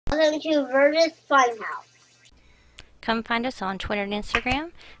Welcome to Burgess Funhouse. Come find us on Twitter and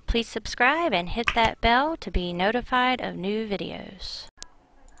Instagram. Please subscribe and hit that bell to be notified of new videos.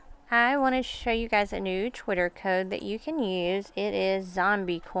 I want to show you guys a new Twitter code that you can use. It is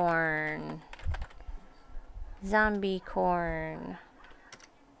Zombiecorn. Zombiecorn.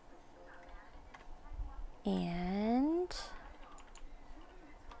 And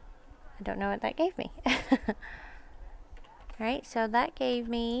I don't know what that gave me. Alright, so that gave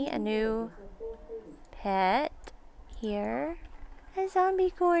me a new pet here. A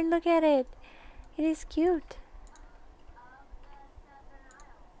Zombiecorn, look at it. It is cute.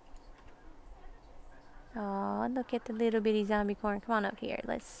 Oh, look at the little bitty Zombiecorn. Come on up here.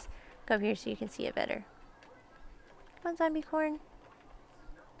 Let's go up here so you can see it better. Come on, Zombiecorn.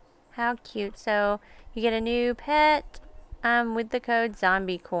 How cute. So, you get a new pet with the code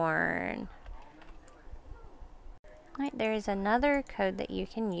Zombiecorn. Alright, there is another code that you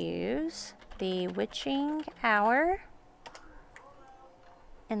can use. The Witching Hour.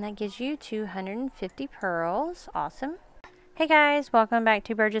 And that gives you 250 pearls. Awesome. Hey guys, welcome back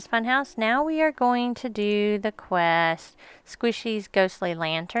to Burgess Funhouse. Now we are going to do the quest, Squishy's Ghostly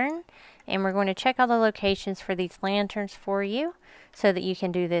Lantern. And we're going to check all the locations for these lanterns for you so that you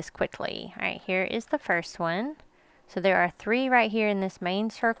can do this quickly. Alright, here is the first one. So there are 3 right here in this main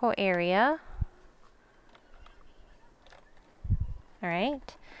circle area.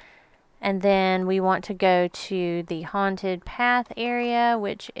 Alright. And then we want to go to the haunted path area,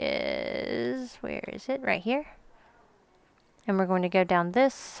 which is, where is it? Right here. And we're going to go down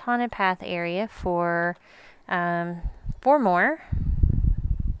this haunted path area for 4 more.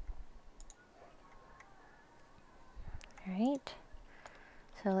 Alright.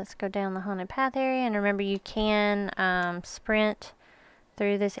 So let's go down the haunted path area. And remember, you can sprint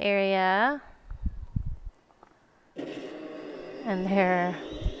through this area. And they're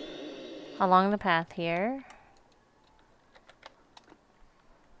along the path here.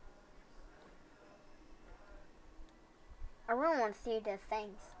 I really want to see the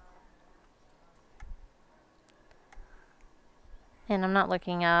things. And I'm not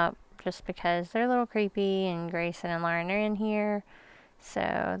looking up just because they're a little creepy and Grayson and Lauren are in here.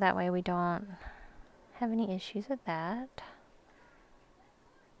 So that way we don't have any issues with that.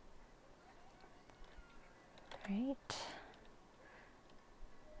 Right.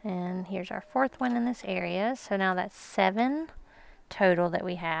 And here's our 4th one in this area. So now that's 7 total that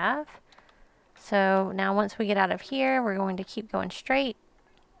we have. So now once we get out of here, we're going to keep going straight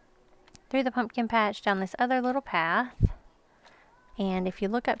through the pumpkin patch down this other little path. And if you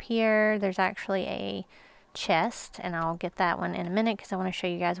look up here, there's actually a chest, and I'll get that one in a minute because I want to show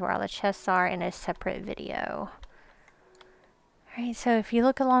you guys where all the chests are in a separate video. Alright, so if you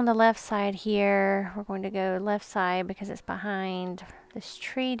look along the left side here, we're going to go left side because it's behind this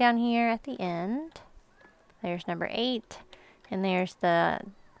tree down here at the end. There's number 8, and there's the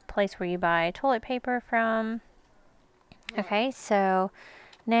place where you buy toilet paper from. Okay, so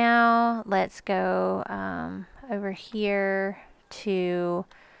now let's go over here to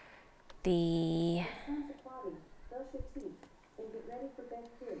the...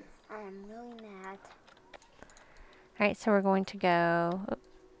 I'm really mad. Alright, so we're going to go...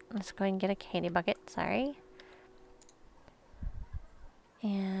 let's go ahead and get a candy bucket, sorry.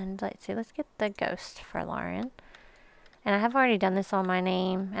 And let's see, let's get the ghost for Lauren. And I have already done this on my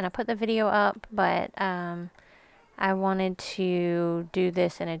name, and I put the video up, but I wanted to do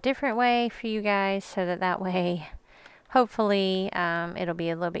this in a different way for you guys so that way, hopefully, it'll be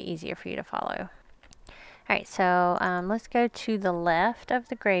a little bit easier for you to follow. Alright, so let's go to the left of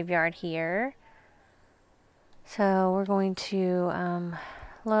the graveyard here. So we're going to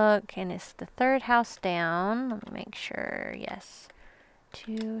look, and it's the 3rd house down. Let me make sure, yes.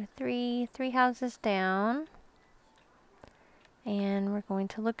 2, 3 houses down. And we're going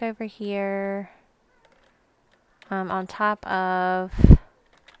to look over here on top of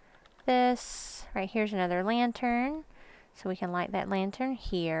this. Right here's another lantern. So we can light that lantern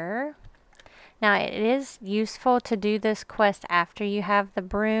here. Now it is useful to do this quest after you have the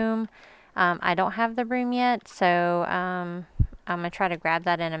broom. I don't have the broom yet, so I'm going to try to grab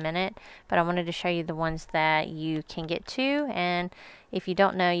that in a minute. But I wanted to show you the ones that you can get to. And if you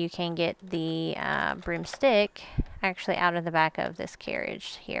don't know, you can get the broomstick actually out of the back of this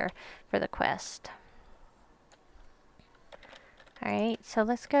carriage here for the quest. Alright, so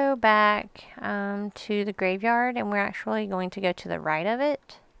let's go back to the graveyard, and we're actually going to go to the right of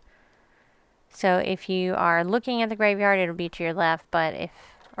it. So if you are looking at the graveyard, it'll be to your left, but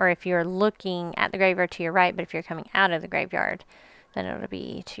if you're looking at the graveyard to your right, but if you're coming out of the graveyard, then it'll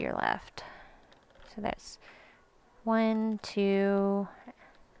be to your left. So that's 1, 2,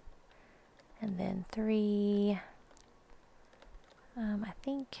 And then 3. I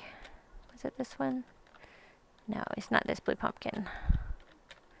think, was it this one? No, it's not this blue pumpkin.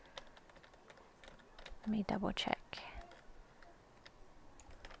 Let me double check.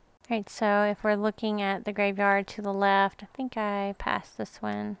 Alright, so if we're looking at the graveyard to the left, I think I passed this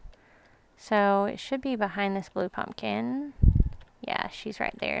one. So it should be behind this blue pumpkin. Yeah, she's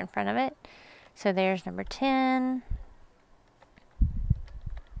right there in front of it. So there's number 10.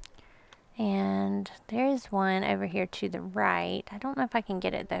 And there is one over here to the right. I don't know if I can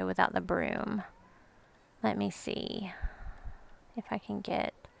get it though without the broom. Let me see if I can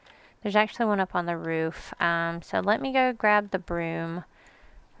get... There's actually one up on the roof. So let me go grab the broom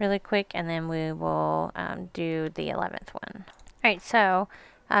really quick and then we will do the 11th one. Alright, so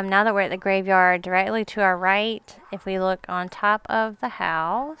now that we're at the graveyard, directly to our right, if we look on top of the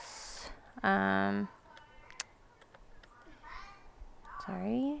house, sorry,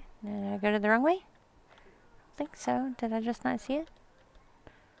 did I go to the wrong way? I think so. Did I just not see it?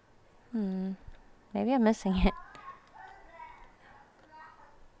 Maybe I'm missing it.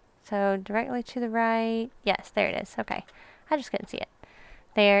 So directly to the right, yes, there it is. Okay, I just couldn't see it.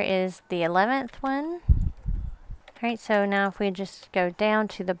 There is the 11th one. Alright, so now if we just go down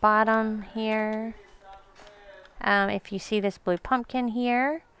to the bottom here, if you see this blue pumpkin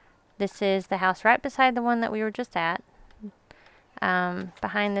here, this is the house right beside the one that we were just at.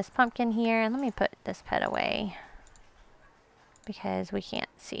 Behind this pumpkin here, and let me put this pet away because we can't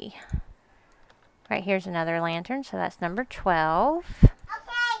see. Right here's another lantern, so that's number 12.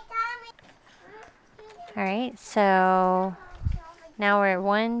 Alright, so now we're at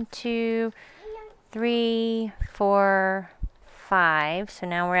 1, 2, 3, 4, 5. So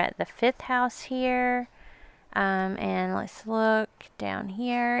now we're at the 5th house here. And let's look down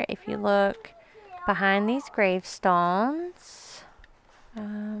here. If you look behind these gravestones,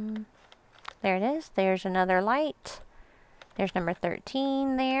 there it is. There's another light. There's number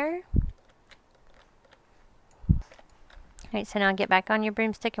 13 there. Alright, so now get back on your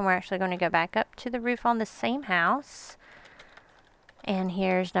broomstick and we're actually going to go back up to the roof on the same house. And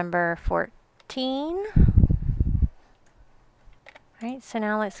here's number 14. Alright, so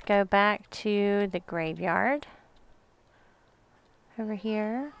now let's go back to the graveyard over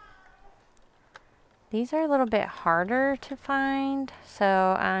here. These are a little bit harder to find,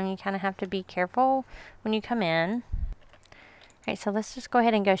 so you kind of have to be careful when you come in. Alright, so let's just go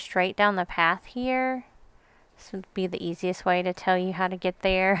ahead and go straight down the path here. This would be the easiest way to tell you how to get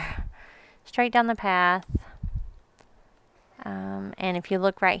there. Straight down the path. And if you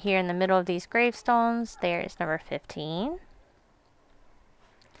look right here in the middle of these gravestones, there is number 15.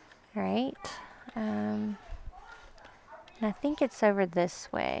 Alright. And I think it's over this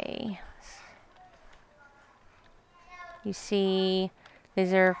way. You see,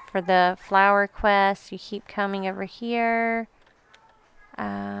 these are for the flower quest. You keep coming over here.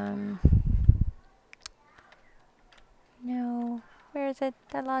 No, where is it?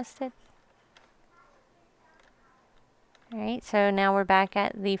 I lost it. Alright, so now we're back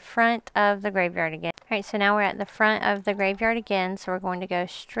at the front of the graveyard again. Alright, so now we're at the front of the graveyard again, so we're going to go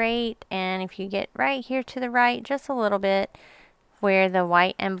straight, and if you get right here to the right, just a little bit, where the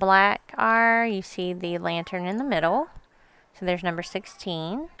white and black are, you see the lantern in the middle. So there's number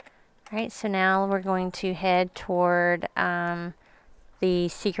 16. Alright, so now we're going to head toward the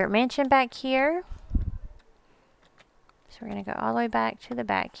secret mansion back here. So we're going to go all the way back to the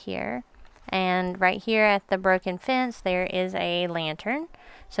back here. And right here at the broken fence, there is a lantern.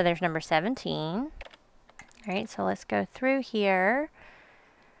 So there's number 17. Alright, so let's go through here.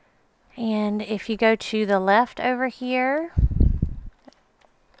 And if you go to the left over here,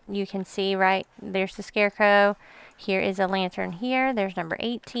 you can see right there's the scarecrow. Here is a lantern here. There's number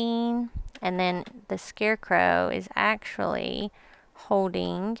 18. And then the scarecrow is actually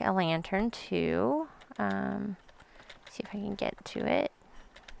holding a lantern too. See if I can get to it.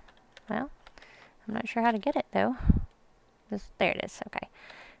 Well, I'm not sure how to get it though. There it is. Okay.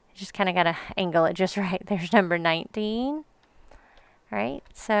 Just kind of got to angle it just right. There's number 19. Alright,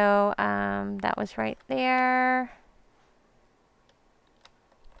 so that was right there.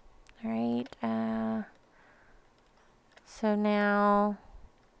 Alright, so now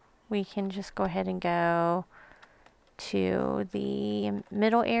we can just go ahead and go to the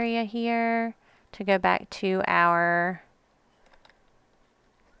middle area here to go back to our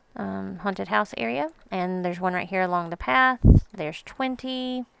haunted house area. And there's one right here along the path. There's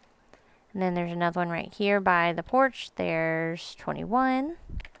 20. And then there's another one right here by the porch. There's 21.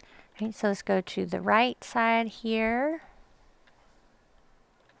 Okay, so let's go to the right side here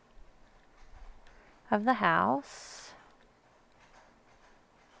of the house.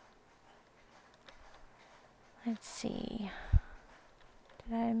 Let's see.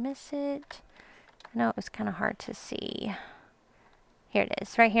 Did I miss it? No, it was kind of hard to see. Here it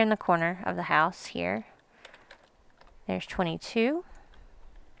is, right here in the corner of the house here. There's 22.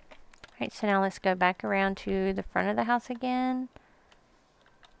 Alright, so now let's go back around to the front of the house again.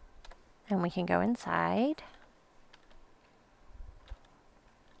 And we can go inside.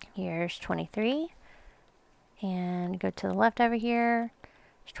 Here's 23. And go to the left over here.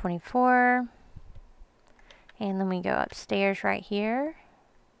 There's 24. And then we go upstairs right here.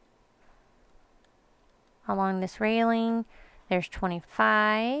 Along this railing, there's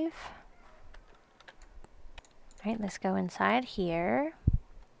 25. Alright, let's go inside here.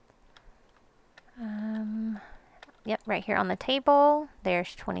 Yep, right here on the table,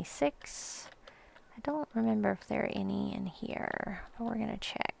 there's 26. I don't remember if there are any in here, but we're going to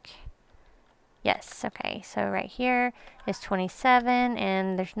check. Yes, okay, so right here is 27,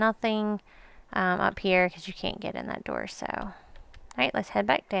 and there's nothing up here because you can't get in that door, so. Alright, let's head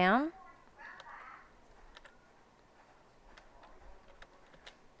back down.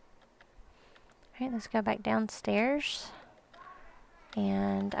 Alright, let's go back downstairs.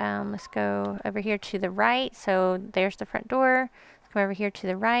 And let's go over here to the right. So there's the front door. Let's go over here to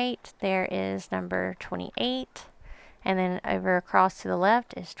the right. There is number 28. And then over across to the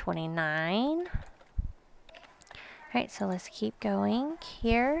left is 29. Alright, so let's keep going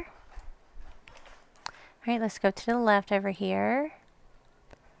here. Alright, let's go to the left over here.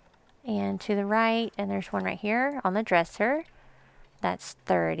 And to the right. And there's one right here on the dresser. That's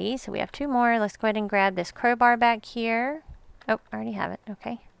 30. So we have 2 more. Let's go ahead and grab this crowbar back here. Oh, I already have it.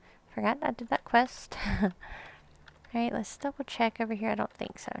 Okay. Forgot I did that quest. Alright, let's double check over here. I don't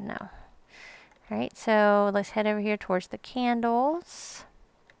think so. No. Alright, so let's head over here towards the candles.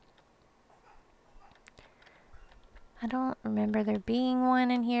 I don't remember there being one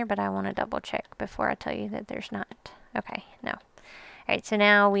in here, but I want to double check before I tell you that there's not. Okay, no. Alright, so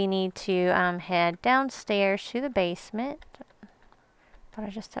now we need to head downstairs to the basement. Thought I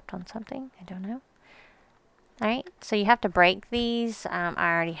just stepped on something. I don't know. Alright, so you have to break these. I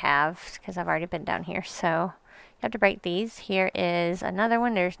already have because I've already been down here. So you have to break these. Here is another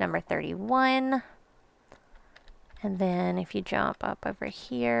one. There's number 31. And then if you jump up over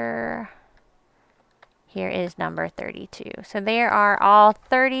here, here is number 32. So there are all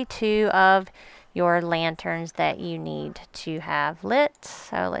 32 of your lanterns that you need to have lit.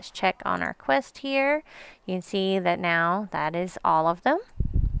 So let's check on our quest here. You can see that now that is all of them.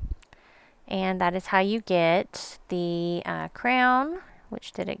 And that is how you get the crown.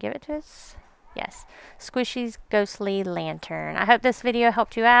 Which did it give it to us? Yes. Squishy's Ghostly Lantern. I hope this video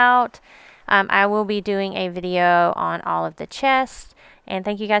helped you out. I will be doing a video on all of the chests. And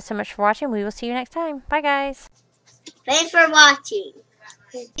thank you guys so much for watching. We will see you next time. Bye, guys. Thanks for watching.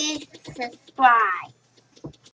 Please subscribe.